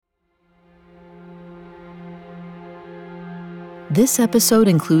This episode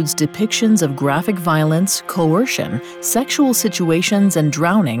includes depictions of graphic violence, coercion, sexual situations and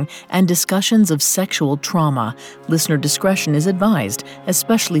drowning, and discussions of sexual trauma. Listener discretion is advised,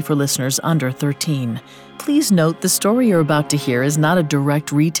 especially for listeners under 13. Please note the story you're about to hear is not a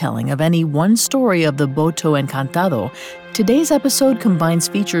direct retelling of any one story of the Boto Encantado. Today's episode combines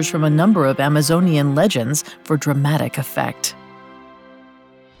features from a number of Amazonian legends for dramatic effect.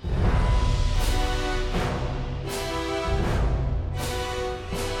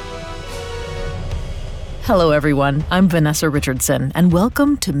 Hello everyone, I'm Vanessa Richardson, and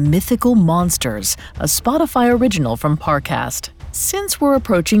welcome to Mythical Monsters, a Spotify original from Parcast. Since we're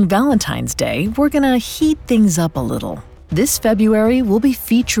approaching Valentine's Day, we're gonna heat things up a little. This February, we'll be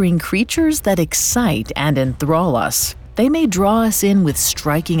featuring creatures that excite and enthrall us. They may draw us in with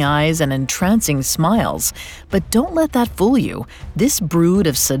striking eyes and entrancing smiles, but don't let that fool you. This brood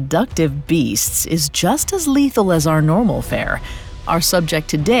of seductive beasts is just as lethal as our normal fare. Our subject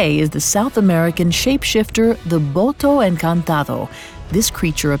today is the South American shapeshifter, the Boto Encantado. This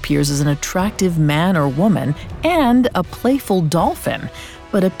creature appears as an attractive man or woman and a playful dolphin,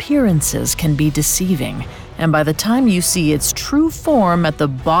 but appearances can be deceiving. And by the time you see its true form at the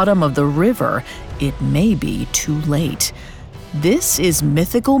bottom of the river, it may be too late. This is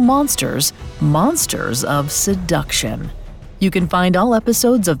Mythical Monsters, Monsters of Seduction. You can find all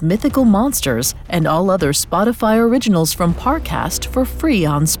episodes of Mythical Monsters and all other Spotify originals from Parcast for free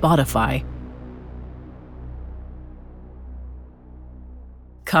on Spotify.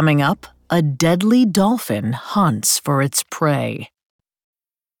 Coming up, a deadly dolphin hunts for its prey.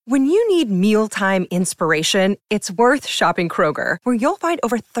 When you need mealtime inspiration, it's worth shopping Kroger, where you'll find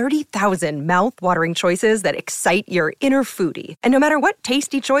over 30,000 mouth-watering choices that excite your inner foodie. And no matter what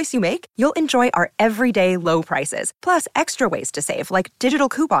tasty choice you make, you'll enjoy our everyday low prices, plus extra ways to save, like digital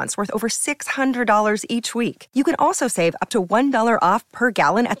coupons worth over $600 each week. You can also save up to $1 off per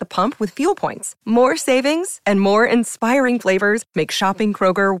gallon at the pump with fuel points. More savings and more inspiring flavors make shopping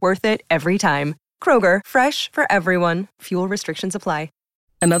Kroger worth it every time. Kroger, fresh for everyone. Fuel restrictions apply.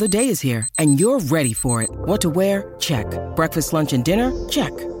 Another day is here, and you're ready for it. What to wear? Check. Breakfast, lunch, and dinner? Check.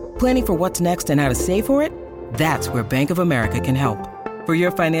 Planning for what's next and how to save for it? That's where Bank of America can help. For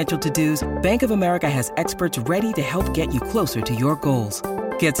your financial to-dos, Bank of America has experts ready to help get you closer to your goals.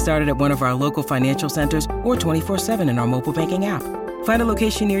 Get started at one of our local financial centers or 24/7 in our mobile banking app. Find a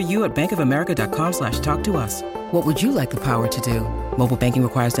location near you at bankofamerica.com/talktous. What would you like the power to do? Mobile banking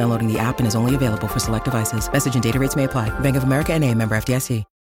requires downloading the app and is only available for select devices. Message and data rates may apply. Bank of America N.A., member FDIC.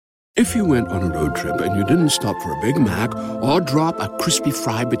 If you went on a road trip and you didn't stop for a Big Mac or drop a crispy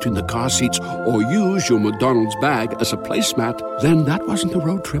fry between the car seats or use your McDonald's bag as a placemat, then that wasn't a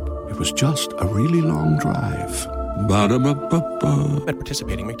road trip. It was just a really long drive. Ba-da-ba-ba-ba. At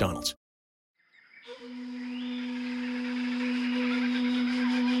participating McDonald's.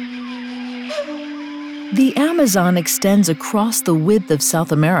 The Amazon extends across the width of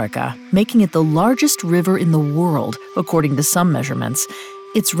South America, making it the largest river in the world, according to some measurements.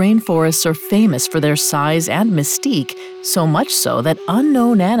 Its rainforests are famous for their size and mystique, so much so that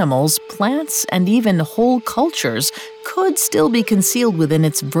unknown animals, plants, and even whole cultures could still be concealed within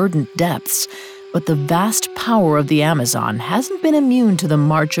its verdant depths. But the vast power of the Amazon hasn't been immune to the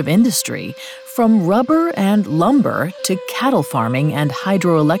march of industry. From rubber and lumber to cattle farming and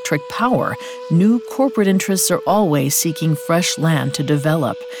hydroelectric power, new corporate interests are always seeking fresh land to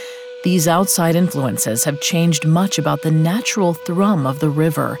develop. These outside influences have changed much about the natural thrum of the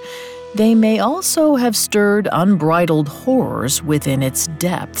river. They may also have stirred unbridled horrors within its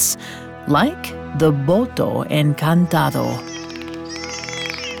depths, like the Boto Encantado.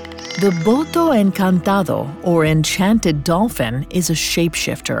 The Boto Encantado, or enchanted dolphin, is a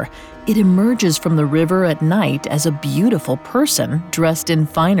shapeshifter. It emerges from the river at night as a beautiful person dressed in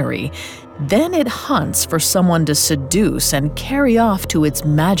finery. Then it hunts for someone to seduce and carry off to its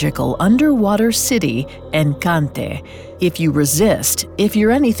magical underwater city, Encante. If you resist, if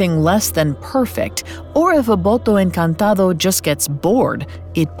you're anything less than perfect, or if a Boto Encantado just gets bored,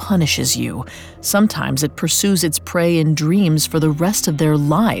 it punishes you. Sometimes it pursues its prey in dreams for the rest of their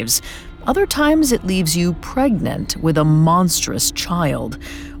lives. Other times it leaves you pregnant with a monstrous child.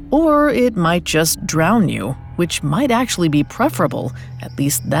 Or it might just drown you, which might actually be preferable. At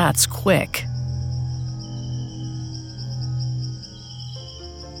least that's quick.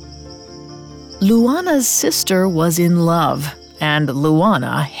 Luana's sister was in love, and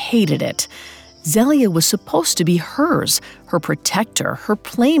Luana hated it. Zelia was supposed to be hers, her protector, her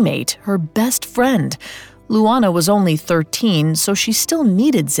playmate, her best friend. Luana was only 13, so she still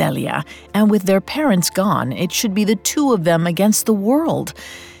needed Zelia, and with their parents gone, it should be the two of them against the world.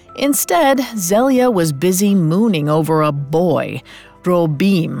 Instead, Zelia was busy mooning over a boy.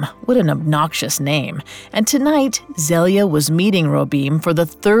 Robim, what an obnoxious name. And tonight, Zelia was meeting Robim for the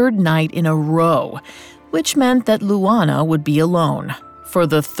third night in a row, which meant that Luana would be alone for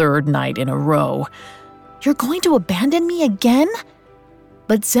the third night in a row. "You're going to abandon me again?"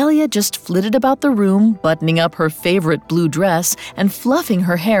 But Zelia just flitted about the room, buttoning up her favorite blue dress and fluffing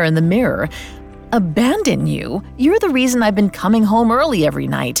her hair in the mirror. "Abandon you? You're the reason I've been coming home early every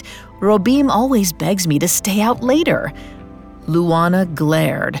night. Robim always begs me to stay out later." Luana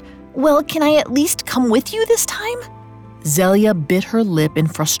glared. "Well, can I at least come with you this time?" Zelia bit her lip in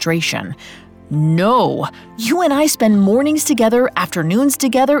frustration. "No, you and I spend mornings together, afternoons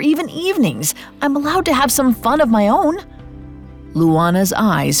together, even evenings. I'm allowed to have some fun of my own." Luana's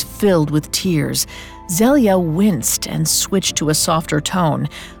eyes filled with tears. Zelia winced and switched to a softer tone.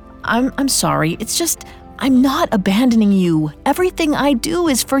 I'm sorry, it's just, I'm not abandoning you. Everything I do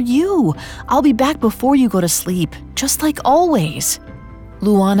is for you. I'll be back before you go to sleep, just like always."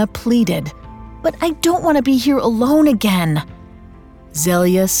 Luana pleaded, "But I don't want to be here alone again."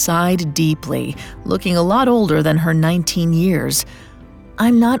 Zelia sighed deeply, looking a lot older than her 19 years.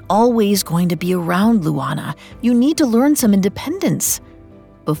 "I'm not always going to be around, Luana. You need to learn some independence."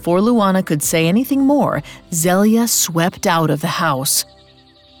 Before Luana could say anything more, Zelia swept out of the house.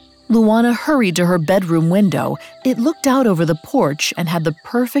 Luana hurried to her bedroom window. It looked out over the porch and had the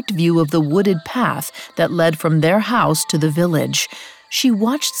perfect view of the wooded path that led from their house to the village. She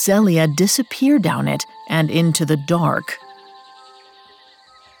watched Zelia disappear down it and into the dark.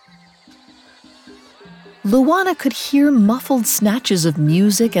 Luana could hear muffled snatches of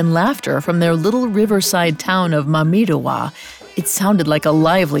music and laughter from their little riverside town of Mamirowa. It sounded like a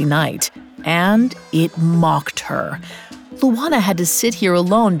lively night, and it mocked her. Luana had to sit here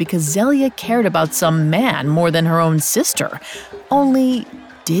alone because Zelia cared about some man more than her own sister. Only,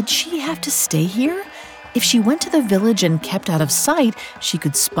 did she have to stay here? If she went to the village and kept out of sight, she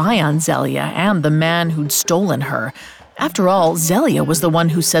could spy on Zelia and the man who'd stolen her. After all, Zelia was the one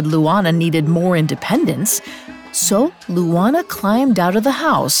who said Luana needed more independence. So Luana climbed out of the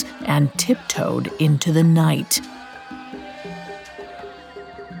house and tiptoed into the night.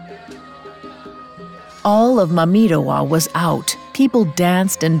 All of Mamirowa was out. People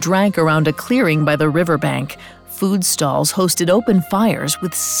danced and drank around a clearing by the riverbank. Food stalls hosted open fires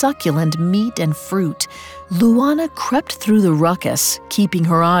with succulent meat and fruit. Luana crept through the ruckus, keeping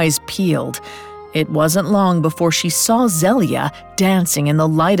her eyes peeled. It wasn't long before she saw Zelia dancing in the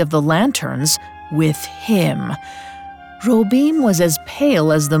light of the lanterns with him. Robim was as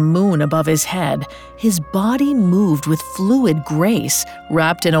pale as the moon above his head. His body moved with fluid grace,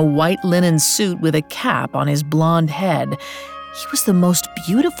 wrapped in a white linen suit with a cap on his blonde head. He was the most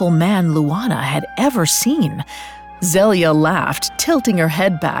beautiful man Luana had ever seen. Zelia laughed, tilting her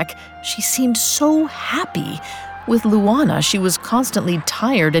head back. She seemed so happy. With Luana, she was constantly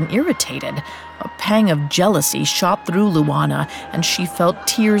tired and irritated. A pang of jealousy shot through Luana, and she felt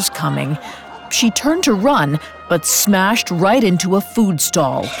tears coming. She turned to run, but smashed right into a food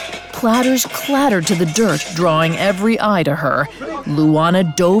stall. Platters clattered to the dirt, drawing every eye to her.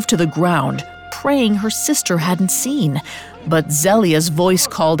 Luana dove to the ground, praying her sister hadn't seen. But Zelia's voice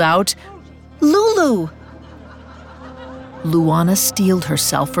called out, "Lulu!" Luana steeled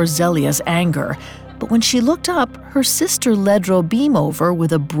herself for Zelia's anger, but when she looked up, her sister led Robim over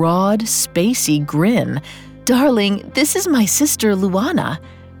with a broad, spacey grin. "Darling, this is my sister Luana."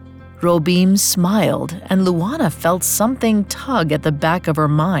 Robim smiled, and Luana felt something tug at the back of her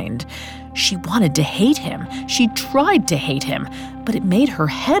mind. She wanted to hate him. She tried to hate him, but it made her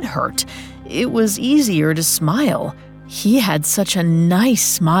head hurt. It was easier to smile. He had such a nice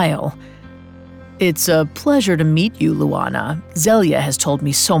smile. "It's a pleasure to meet you, Luana. Zelia has told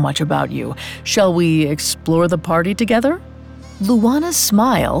me so much about you. Shall we explore the party together?" Luana's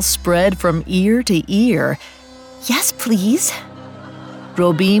smile spread from ear to ear. "Yes, please."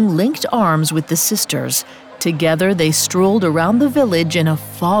 Robim linked arms with the sisters. Together they strolled around the village in a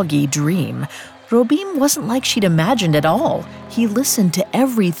foggy dream. Robim wasn't like she'd imagined at all. He listened to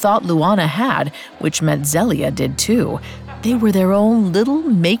every thought Luana had, which meant Zelia did too. They were their own little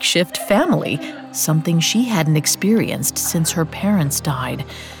makeshift family, something she hadn't experienced since her parents died.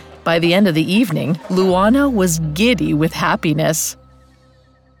 By the end of the evening, Luana was giddy with happiness.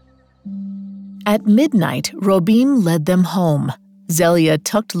 At midnight, Robim led them home. Zelia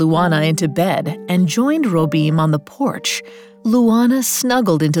tucked Luana into bed and joined Robim on the porch. Luana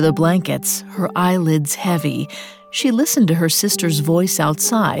snuggled into the blankets, her eyelids heavy. She listened to her sister's voice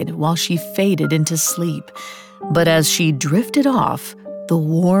outside while she faded into sleep. But as she drifted off, The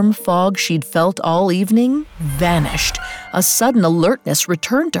warm fog she'd felt all evening vanished. A sudden alertness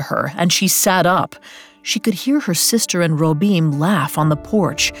returned to her, and she sat up. She could hear her sister and Robim laugh on the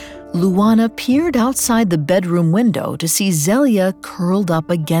porch. Luana peered outside the bedroom window to see Zelia curled up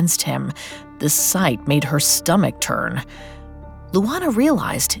against him. The sight made her stomach turn. Luana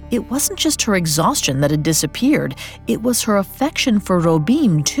realized it wasn't just her exhaustion that had disappeared, it was her affection for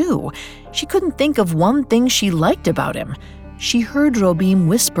Robim, too. She couldn't think of one thing she liked about him. She heard Robim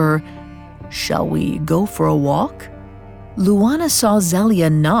whisper, "Shall we go for a walk?" Luana saw Zelia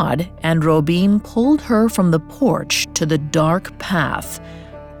nod, and Robim pulled her from the porch to the dark path.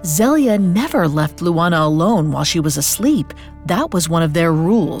 Zelia never left Luana alone while she was asleep. That was one of their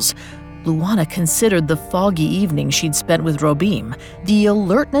rules. Luana considered the foggy evening she'd spent with Robim, the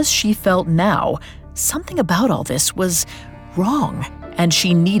alertness she felt now. Something about all this was wrong, and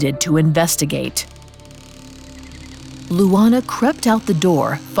she needed to investigate. Luana crept out the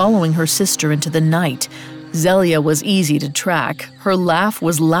door, following her sister into the night. Zelia was easy to track. Her laugh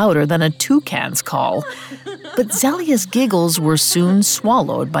was louder than a toucan's call. But Zelia's giggles were soon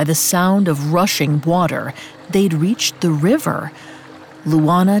swallowed by the sound of rushing water. They'd reached the river.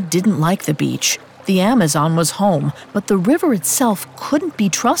 Luana didn't like the beach. The Amazon was home, but the river itself couldn't be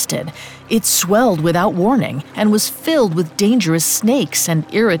trusted. It swelled without warning and was filled with dangerous snakes and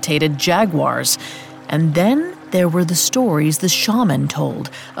irritated jaguars. And then there were the stories the shaman told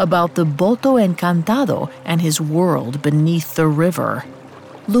about the Boto Encantado and his world beneath the river.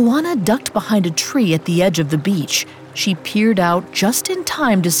 Luana ducked behind a tree at the edge of the beach. She peered out just in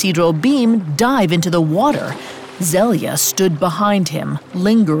time to see Robim dive into the water. Zelia stood behind him,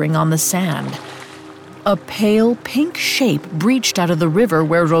 lingering on the sand. A pale pink shape breached out of the river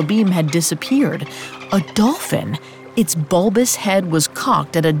where Robim had disappeared. A dolphin. Its bulbous head was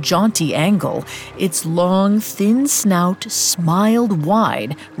cocked at a jaunty angle. Its long, thin snout smiled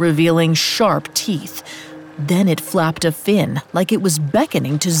wide, revealing sharp teeth. Then it flapped a fin, like it was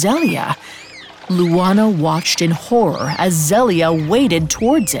beckoning to Zelia. Luana watched in horror as Zelia waded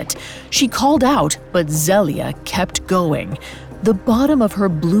towards it. She called out, but Zelia kept going. The bottom of her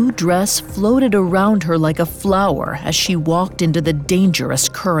blue dress floated around her like a flower as she walked into the dangerous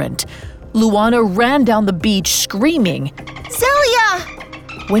current. Luana ran down the beach screaming, "Zelia!"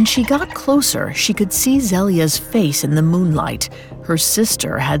 When she got closer, she could see Zelia's face in the moonlight. Her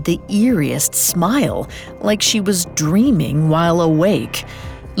sister had the eeriest smile, like she was dreaming while awake.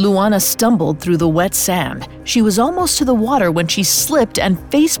 Luana stumbled through the wet sand. She was almost to the water when she slipped and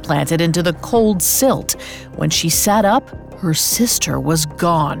face-planted into the cold silt. When she sat up, her sister was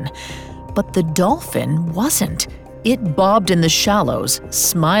gone. But the dolphin wasn't. It bobbed in the shallows,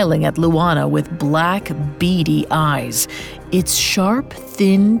 smiling at Luana with black, beady eyes. Its sharp,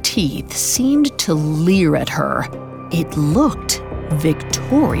 thin teeth seemed to leer at her. It looked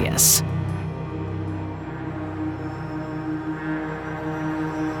victorious.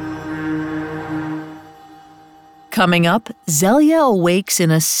 Coming up, Zelia awakes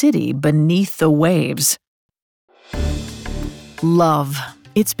in a city beneath the waves. Love.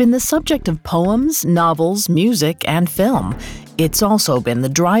 It's been the subject of poems, novels, music, and film. It's also been the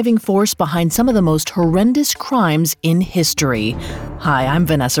driving force behind some of the most horrendous crimes in history. Hi, I'm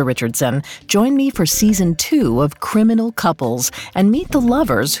Vanessa Richardson. Join me for Season 2 of Criminal Couples and meet the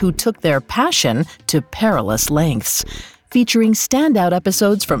lovers who took their passion to perilous lengths. Featuring standout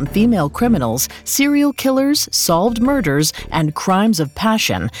episodes from female criminals, serial killers, solved murders, and crimes of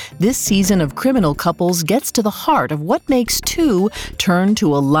passion, this season of Criminal Couples gets to the heart of what makes two turn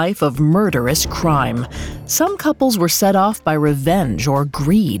to a life of murderous crime. Some couples were set off by revenge or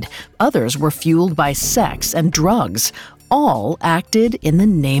greed. Others were fueled by sex and drugs. All acted in the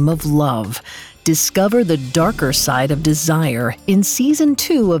name of love. Discover the darker side of desire in Season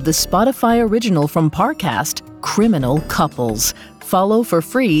 2 of the Spotify original from Parcast, Criminal Couples. Follow for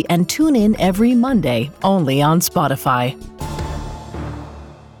free and tune in every Monday, only on Spotify.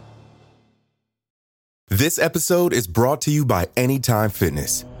 This episode is brought to you by Anytime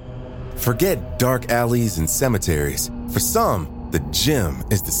Fitness. Forget dark alleys and cemeteries. For some, the gym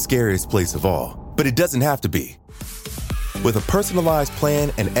is the scariest place of all, but it doesn't have to be. With a personalized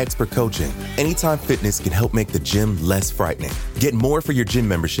plan and expert coaching, Anytime Fitness can help make the gym less frightening. Get more for your gym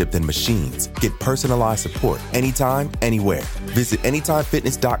membership than machines. Get personalized support anytime, anywhere. Visit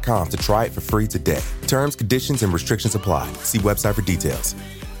AnytimeFitness.com to try it for free today. Terms, conditions, and restrictions apply. See website for details.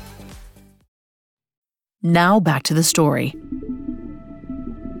 Now back to the story.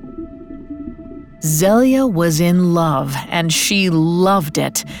 Zelia was in love, and she loved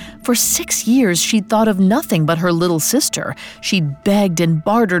it. For 6 years, she'd thought of nothing but her little sister. She'd begged and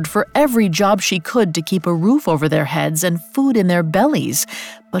bartered for every job she could to keep a roof over their heads and food in their bellies.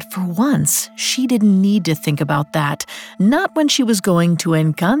 But for once, she didn't need to think about that. Not when she was going to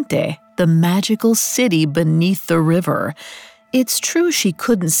Encantado, the magical city beneath the river. It's true she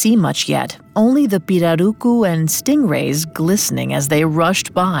couldn't see much yet, only the pirarucu and stingrays glistening as they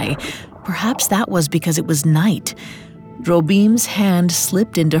rushed by. Perhaps that was because it was night. Robim's hand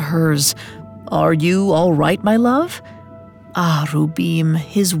slipped into hers. "Are you all right, my love?" Ah, Robim,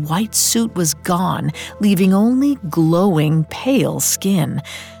 his white suit was gone, leaving only glowing, pale skin.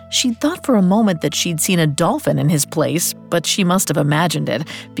 She'd thought for a moment that she'd seen a dolphin in his place, but she must have imagined it,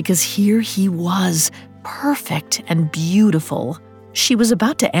 because here he was, perfect and beautiful. She was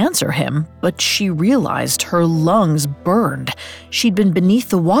about to answer him, but she realized her lungs burned. She'd been beneath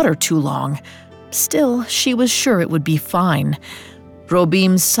the water too long. Still, she was sure it would be fine.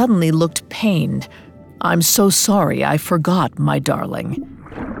 Robim suddenly looked pained. "I'm so sorry, I forgot, my darling."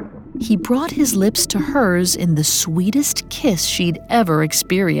 He brought his lips to hers in the sweetest kiss she'd ever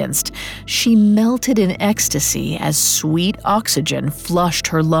experienced. She melted in ecstasy as sweet oxygen flushed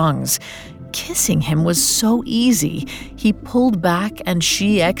her lungs. Kissing him was so easy. He pulled back and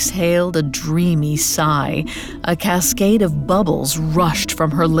she exhaled a dreamy sigh. A cascade of bubbles rushed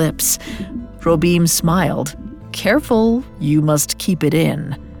from her lips. Robim smiled. "Careful, you must keep it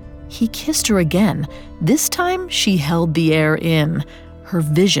in." He kissed her again. This time she held the air in. Her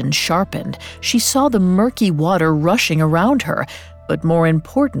vision sharpened. She saw the murky water rushing around her. But more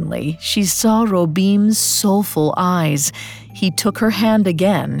importantly, she saw Robim's soulful eyes. He took her hand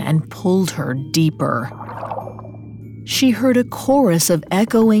again and pulled her deeper. She heard a chorus of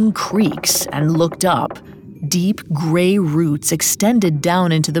echoing creaks and looked up. Deep gray roots extended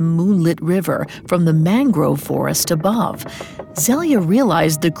down into the moonlit river from the mangrove forest above. Zelia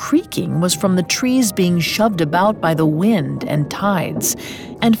realized the creaking was from the trees being shoved about by the wind and tides.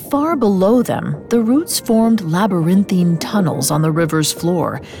 And far below them, the roots formed labyrinthine tunnels on the river's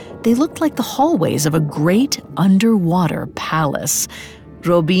floor. They looked like the hallways of a great underwater palace.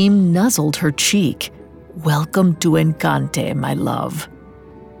 Robim nuzzled her cheek. "Welcome to Encantado, my love."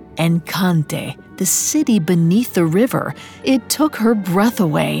 Encantado, the city beneath the river. It took her breath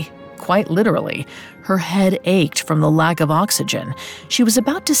away, quite literally. Her head ached from the lack of oxygen. She was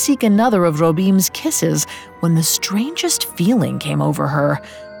about to seek another of Robim's kisses when the strangest feeling came over her.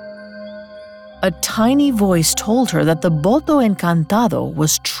 A tiny voice told her that the Boto Encantado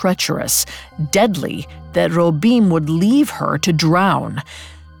was treacherous, deadly, that Robim would leave her to drown.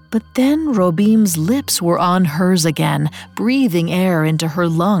 But then Robim's lips were on hers again, breathing air into her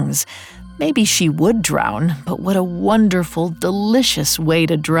lungs. Maybe she would drown, but what a wonderful, delicious way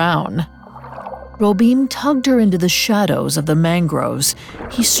to drown. Robim tugged her into the shadows of the mangroves.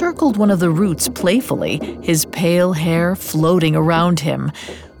 He circled one of the roots playfully, his pale hair floating around him.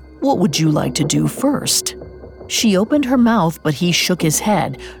 "What would you like to do first?" She opened her mouth, but he shook his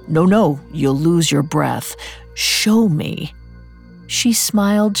head. No, you'll lose your breath. "Show me." She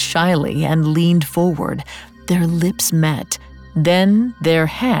smiled shyly and leaned forward. Their lips met. Then their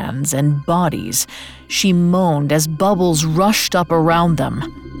hands and bodies. She moaned as bubbles rushed up around them.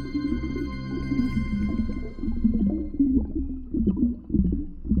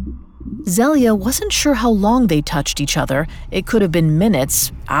 Zelia wasn't sure how long they touched each other. It could have been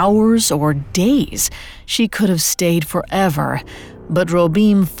minutes, hours, or days. She could have stayed forever. But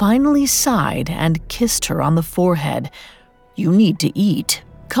Robim finally sighed and kissed her on the forehead. "You need to eat.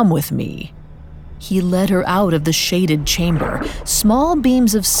 Come with me." He led her out of the shaded chamber. Small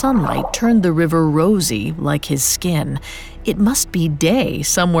beams of sunlight turned the river rosy like his skin. It must be day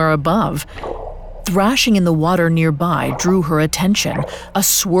somewhere above. Thrashing in the water nearby drew her attention. A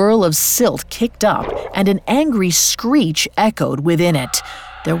swirl of silt kicked up, and an angry screech echoed within it.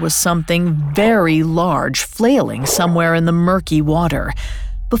 There was something very large flailing somewhere in the murky water.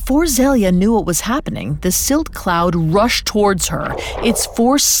 Before Zelia knew what was happening, the silt cloud rushed towards her. Its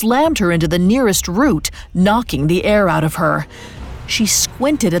force slammed her into the nearest root, knocking the air out of her. She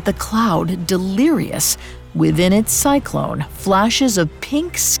squinted at the cloud, delirious. Within its cyclone, flashes of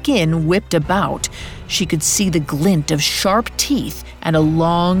pink skin whipped about. She could see the glint of sharp teeth and a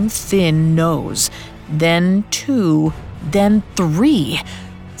long, thin nose. Then 2, then 3.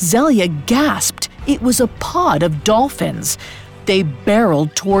 Zelia gasped. It was a pod of dolphins. They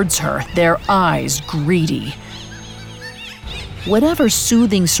barreled towards her, their eyes greedy. Whatever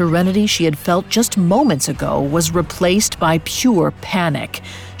soothing serenity she had felt just moments ago was replaced by pure panic.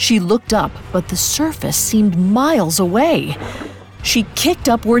 She looked up, but the surface seemed miles away. She kicked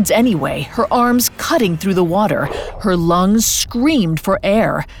upwards anyway, her arms cutting through the water. Her lungs screamed for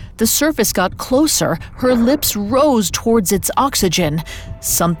air. The surface got closer, her lips rose towards its oxygen.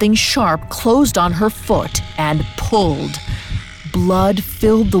 Something sharp closed on her foot and pulled. Blood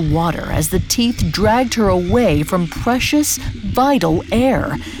filled the water as the teeth dragged her away from precious, vital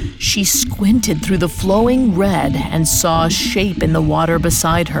air. She squinted through the flowing red and saw a shape in the water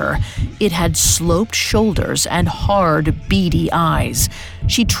beside her. It had sloped shoulders and hard, beady eyes.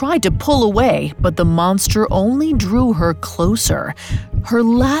 She tried to pull away, but the monster only drew her closer. Her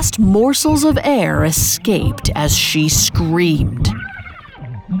last morsels of air escaped as she screamed.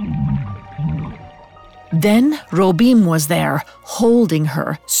 Then Robim was there, holding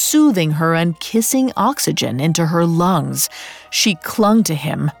her, soothing her, and kissing oxygen into her lungs. She clung to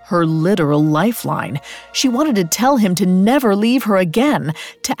him, her literal lifeline. She wanted to tell him to never leave her again,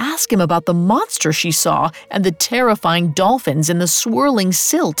 to ask him about the monster she saw and the terrifying dolphins in the swirling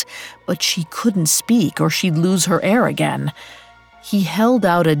silt, but she couldn't speak or she'd lose her air again. He held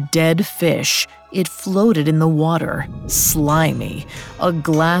out a dead fish. It floated in the water, slimy. A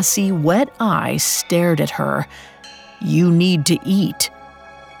glassy, wet eye stared at her. "You need to eat."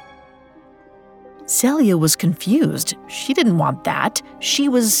 Zelia was confused. She didn't want that. She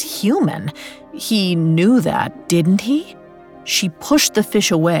was human. He knew that, didn't he? She pushed the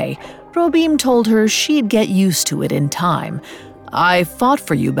fish away. Robim told her she'd get used to it in time. "I fought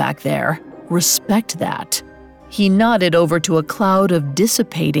for you back there. Respect that." He nodded over to a cloud of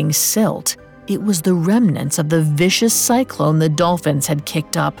dissipating silt. It was the remnants of the vicious cyclone the dolphins had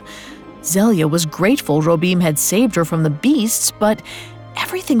kicked up. Zelia was grateful Robim had saved her from the beasts, but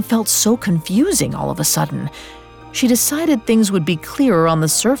everything felt so confusing all of a sudden. She decided things would be clearer on the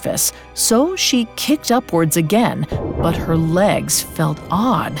surface, so she kicked upwards again, but her legs felt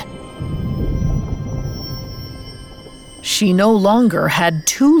odd. She no longer had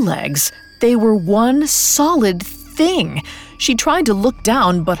two legs. They were one solid thing. She tried to look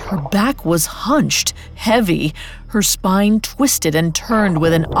down, but her back was hunched, heavy. Her spine twisted and turned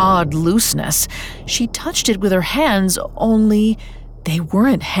with an odd looseness. She touched it with her hands, only they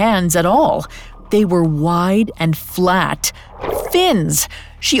weren't hands at all. They were wide and flat. Fins!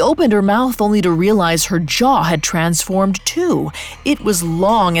 She opened her mouth only to realize her jaw had transformed too. It was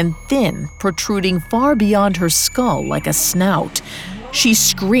long and thin, protruding far beyond her skull like a snout. She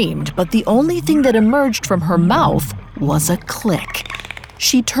screamed, but the only thing that emerged from her mouth was a click.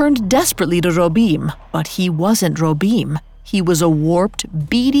 She turned desperately to Robim, but he wasn't Robim. He was a warped,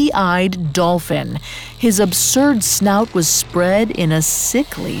 beady-eyed dolphin. His absurd snout was spread in a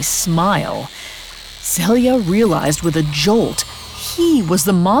sickly smile. Zelia realized with a jolt he was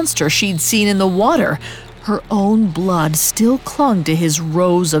the monster she'd seen in the water. Her own blood still clung to his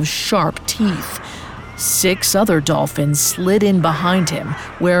rows of sharp teeth. 6 other dolphins slid in behind him,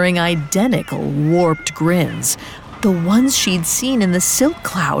 wearing identical warped grins. The ones she'd seen in the silk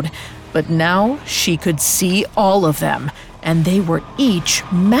cloud, but now she could see all of them, and they were each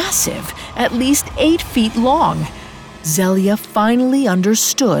massive, at least 8 feet long. Zelia finally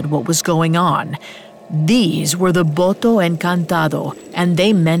understood what was going on. These were the Boto Encantado, and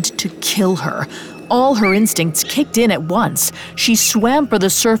they meant to kill her. All her instincts kicked in at once. She swam for the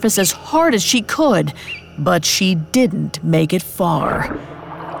surface as hard as she could, but she didn't make it far.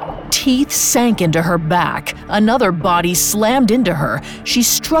 Teeth sank into her back. Another body slammed into her. She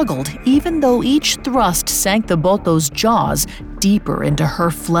struggled, even though each thrust sank the Boto's jaws deeper into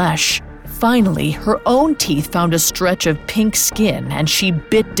her flesh. Finally, her own teeth found a stretch of pink skin, and she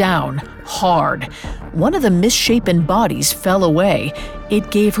bit down, hard. One of the misshapen bodies fell away. It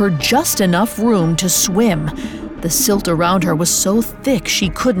gave her just enough room to swim. The silt around her was so thick she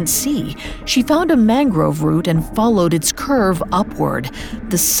couldn't see. She found a mangrove root and followed its curve upward.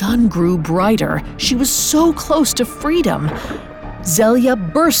 The sun grew brighter. She was so close to freedom. Zelia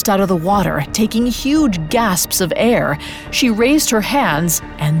burst out of the water, taking huge gasps of air. She raised her hands,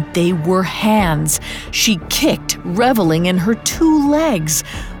 and they were hands. She kicked, reveling in her 2 legs.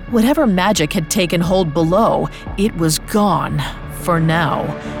 Whatever magic had taken hold below, it was gone, for now.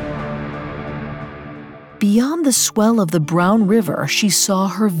 Beyond the swell of the brown river, she saw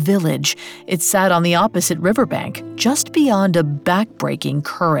her village. It sat on the opposite riverbank, just beyond a back-breaking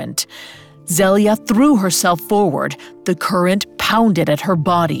current. Zelia threw herself forward. The current pounded at her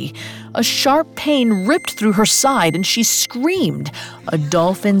body. A sharp pain ripped through her side, and she screamed. A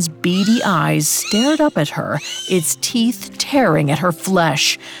dolphin's beady eyes stared up at her, its teeth tearing at her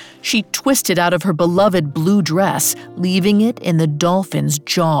flesh. She twisted out of her beloved blue dress, leaving it in the dolphin's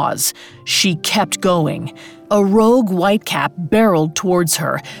jaws. She kept going. A rogue whitecap barreled towards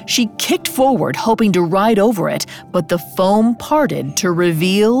her. She kicked forward, hoping to ride over it, but the foam parted to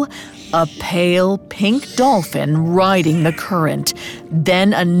reveal a pale pink dolphin riding the current.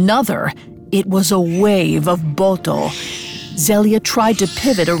 Then another. It was a wave of Boto. Zelia tried to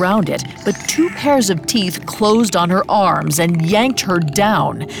pivot around it, but two pairs of teeth closed on her arms and yanked her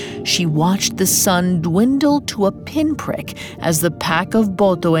down. She watched the sun dwindle to a pinprick as the pack of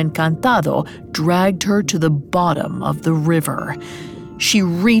Boto Encantado dragged her to the bottom of the river. She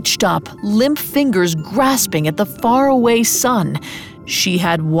reached up, limp fingers grasping at the faraway sun. She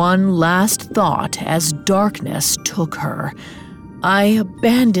had one last thought as darkness took her. "I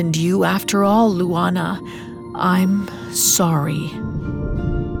abandoned you after all, Luana. I'm sorry."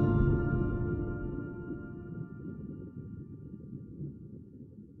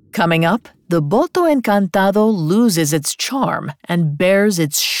 Coming up, the Boto Encantado loses its charm and bares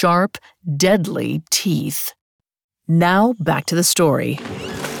its sharp, deadly teeth. Now back to the story.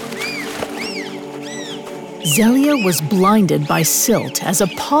 Zelia was blinded by silt as a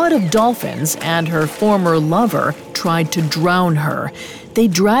pod of dolphins and her former lover tried to drown her. They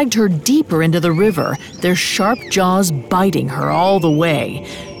dragged her deeper into the river, their sharp jaws biting her all the way.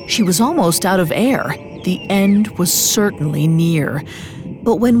 She was almost out of air. The end was certainly near.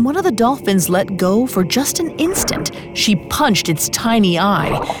 But when one of the dolphins let go for just an instant, she punched its tiny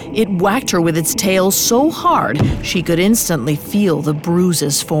eye. It whacked her with its tail so hard she could instantly feel the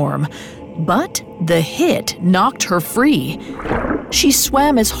bruises form. But the hit knocked her free. She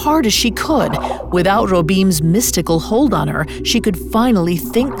swam as hard as she could. Without Robim's mystical hold on her, she could finally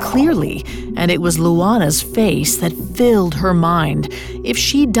think clearly, and it was Luana's face that filled her mind. If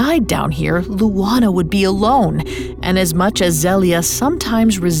she died down here, Luana would be alone, and as much as Zelia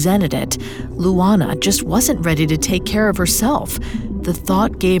sometimes resented it, Luana just wasn't ready to take care of herself. The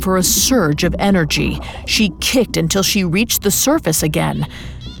thought gave her a surge of energy. She kicked until she reached the surface again.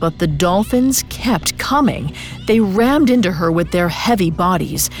 But the dolphins kept coming. They rammed into her with their heavy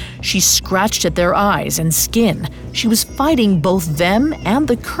bodies. She scratched at their eyes and skin. She was fighting both them and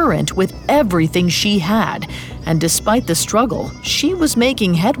the current with everything she had. And despite the struggle, she was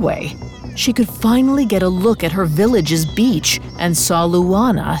making headway. She could finally get a look at her village's beach and saw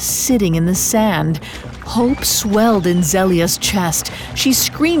Luana sitting in the sand. Hope swelled in Zelia's chest. She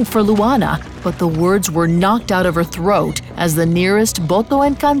screamed for Luana, but the words were knocked out of her throat as the nearest Boto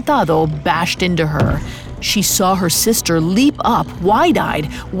Encantado bashed into her. She saw her sister leap up, wide-eyed,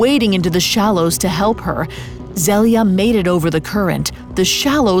 wading into the shallows to help her. Zelia made it over the current. The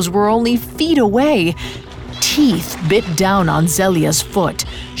shallows were only feet away. Teeth bit down on Zelia's foot.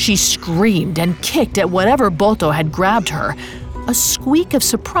 She screamed and kicked at whatever Boto had grabbed her. A squeak of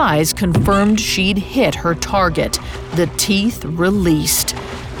surprise confirmed she'd hit her target. The teeth released.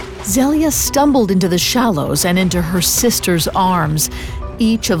 Zelia stumbled into the shallows and into her sister's arms.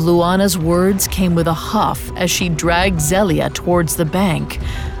 Each of Luana's words came with a huff as she dragged Zelia towards the bank.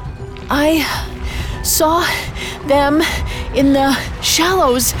 "I saw them in the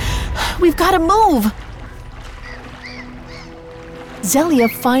shallows. We've got to move." Zelia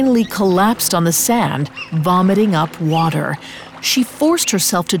finally collapsed on the sand, vomiting up water. She forced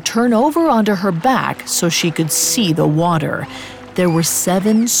herself to turn over onto her back so she could see the water. There were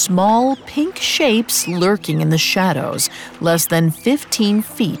 7 small pink shapes lurking in the shadows, less than 15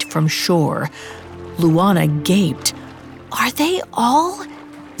 feet from shore. Luana gaped. "Are they all?"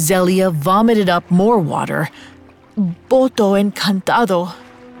 Zelia vomited up more water. "Boto Encantado."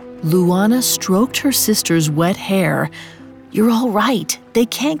 Luana stroked her sister's wet hair. "You're all right. They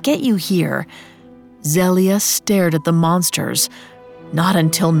can't get you here." Zelia stared at the monsters. Not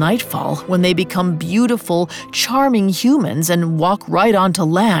until nightfall, when they become beautiful, charming humans and walk right onto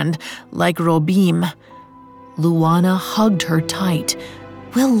land, like Robim. Luana hugged her tight.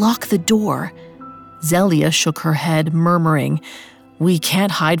 "We'll lock the door." Zelia shook her head, murmuring, "We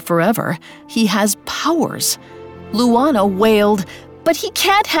can't hide forever. He has powers." Luana wailed, "But he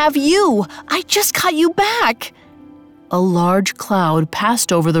can't have you! I just got you back!" A large cloud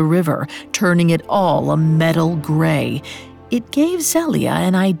passed over the river, turning it all a metal gray. It gave Zelia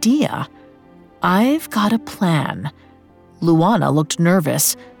an idea. "I've got a plan." Luana looked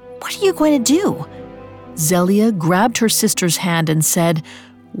nervous. "What are you going to do?" Zelia grabbed her sister's hand and said,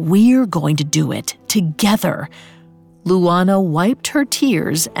 "We're going to do it together." Luana wiped her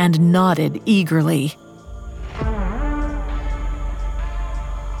tears and nodded eagerly.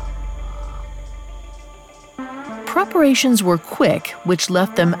 Preparations were quick, which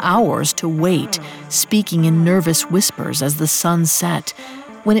left them hours to wait, speaking in nervous whispers as the sun set.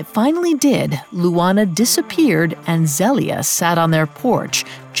 When it finally did, Luana disappeared and Zelia sat on their porch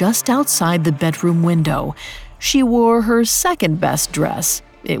just outside the bedroom window. She wore her second-best dress.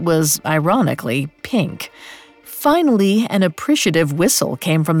 It was, ironically, pink. Finally, an appreciative whistle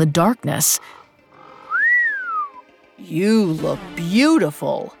came from the darkness. "You look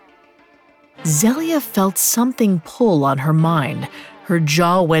beautiful." Zelia felt something pull on her mind. Her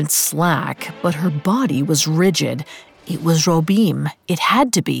jaw went slack, but her body was rigid. It was Robim. It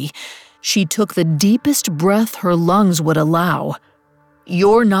had to be. She took the deepest breath her lungs would allow.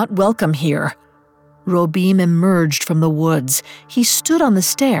 "You're not welcome here." Robim emerged from the woods. He stood on the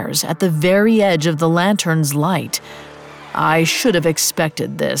stairs at the very edge of the lantern's light. "I should have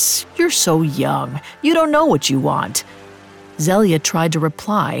expected this. You're so young. You don't know what you want." Zelia tried to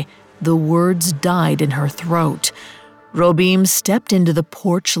reply. The words died in her throat. Robim stepped into the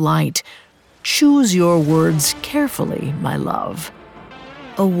porch light. "Choose your words carefully, my love."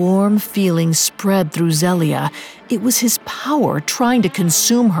 A warm feeling spread through Zelia. It was his power trying to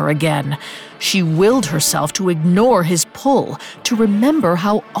consume her again. She willed herself to ignore his pull, to remember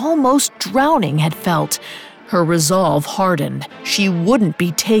how almost drowning had felt. Her resolve hardened. She wouldn't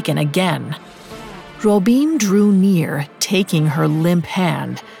be taken again. Robim drew near, taking her limp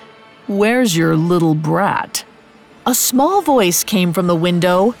hand. "Where's your little brat?" A small voice came from the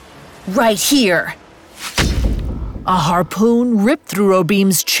window. "Right here." A harpoon ripped through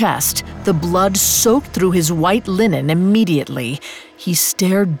Robim's chest. The blood soaked through his white linen immediately. He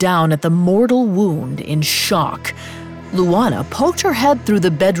stared down at the mortal wound in shock. Luana poked her head through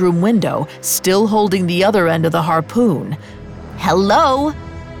the bedroom window, still holding the other end of the harpoon. "Hello?"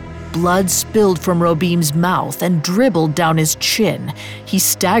 Blood spilled from Robim's mouth and dribbled down his chin. He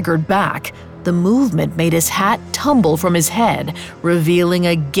staggered back. The movement made his hat tumble from his head, revealing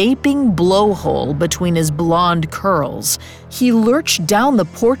a gaping blowhole between his blonde curls. He lurched down the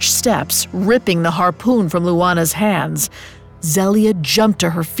porch steps, ripping the harpoon from Luana's hands. Zelia jumped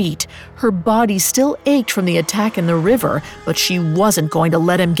to her feet. Her body still ached from the attack in the river, but she wasn't going to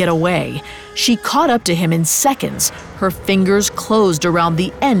let him get away. She caught up to him in seconds. Her fingers closed around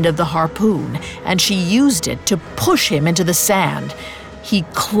the end of the harpoon, and she used it to push him into the sand. He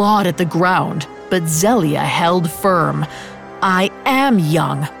clawed at the ground, but Zelia held firm. "I am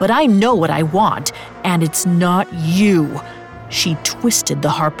young, but I know what I want, and it's not you." She twisted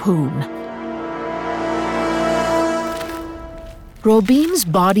the harpoon. Robim's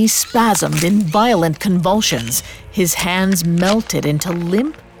body spasmed in violent convulsions. His hands melted into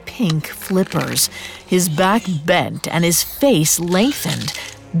limp pink flippers. His back bent and his face lengthened.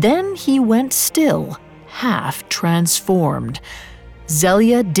 Then he went still, half transformed.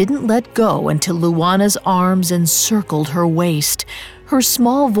 Zelia didn't let go until Luana's arms encircled her waist. Her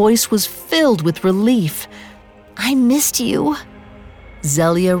small voice was filled with relief. "I missed you."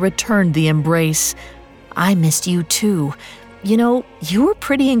 Zelia returned the embrace. "I missed you too. You know, you were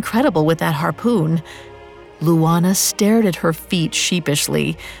pretty incredible with that harpoon." Luana stared at her feet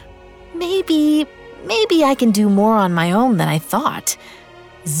sheepishly. Maybe I can do more on my own than I thought."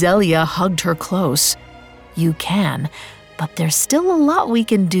 Zelia hugged her close. "You can. But there's still a lot we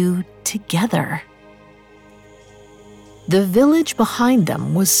can do together." The village behind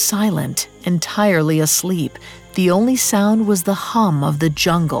them was silent, entirely asleep. The only sound was the hum of the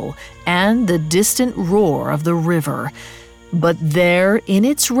jungle and the distant roar of the river. But there, in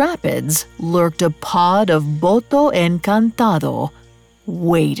its rapids, lurked a pod of Boto Encantado,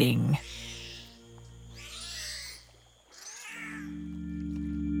 waiting.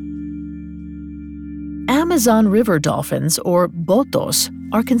 Amazon river dolphins, or botos,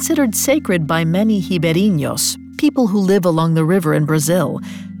 are considered sacred by many Ribeirinhos, people who live along the river in Brazil.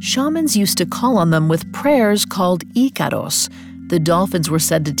 Shamans used to call on them with prayers called icaros. The dolphins were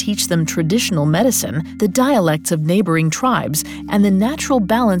said to teach them traditional medicine, the dialects of neighboring tribes, and the natural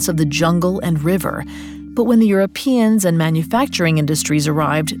balance of the jungle and river. But when the Europeans and manufacturing industries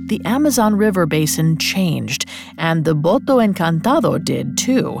arrived, the Amazon River basin changed, and the Boto Encantado did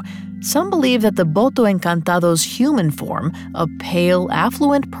too. Some believe that the Boto Encantado's human form, a pale,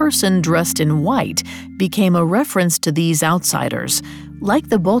 affluent person dressed in white, became a reference to these outsiders. Like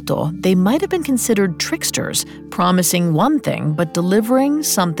the Boto, they might have been considered tricksters, promising one thing but delivering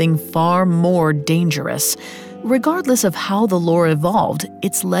something far more dangerous. Regardless of how the lore evolved,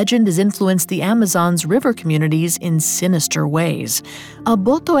 its legend has influenced the Amazon's river communities in sinister ways. A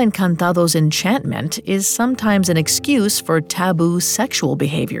Boto Encantado's enchantment is sometimes an excuse for taboo sexual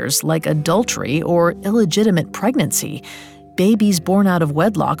behaviors like adultery or illegitimate pregnancy. Babies born out of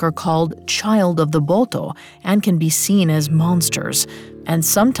wedlock are called child of the Boto and can be seen as monsters. And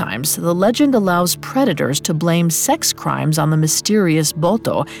sometimes the legend allows predators to blame sex crimes on the mysterious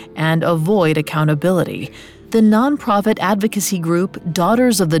Boto and avoid accountability. The nonprofit advocacy group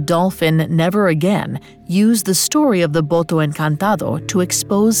Daughters of the Dolphin Never Again used the story of the Boto Encantado to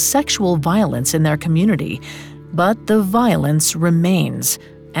expose sexual violence in their community. But the violence remains.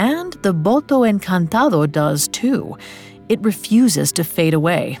 And the Boto Encantado does too. It refuses to fade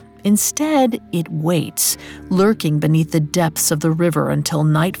away. Instead, it waits, lurking beneath the depths of the river until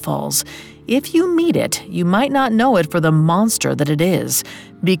night falls. If you meet it, you might not know it for the monster that it is,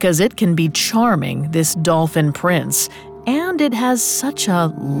 because it can be charming, this dolphin prince, and it has such a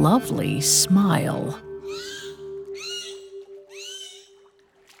lovely smile.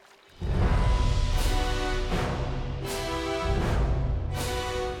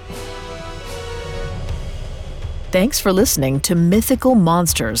 Thanks for listening to Mythical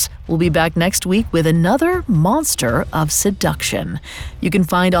Monsters. We'll be back next week with another monster of seduction. You can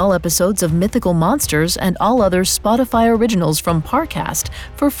find all episodes of Mythical Monsters and all other Spotify originals from Parcast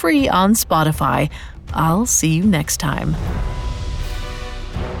for free on Spotify. I'll see you next time.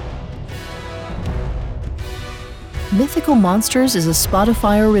 Mythical Monsters is a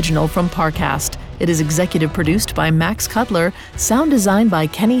Spotify original from Parcast. It is executive produced by Max Cutler, sound designed by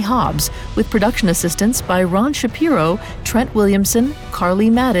Kenny Hobbs, with production assistance by Ron Shapiro, Trent Williamson, Carly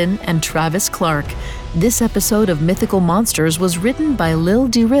Madden, and Travis Clark. This episode of Mythical Monsters was written by Lil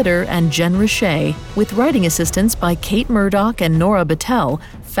DeRitter and Jen Richey, with writing assistance by Kate Murdoch and Nora Battelle,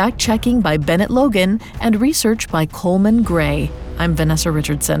 fact-checking by Bennett Logan, and research by Coleman Gray. I'm Vanessa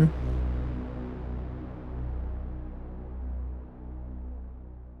Richardson.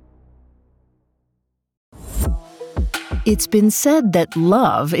 It's been said that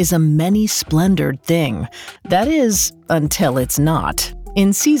love is a many-splendored thing. That is, until it's not.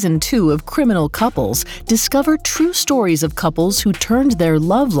 In Season 2 of Criminal Couples, discover true stories of couples who turned their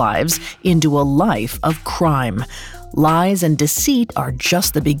love lives into a life of crime. Lies and deceit are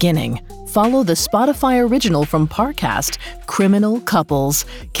just the beginning. Follow the Spotify original from Parcast, Criminal Couples.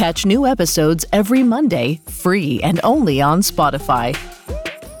 Catch new episodes every Monday, free and only on Spotify.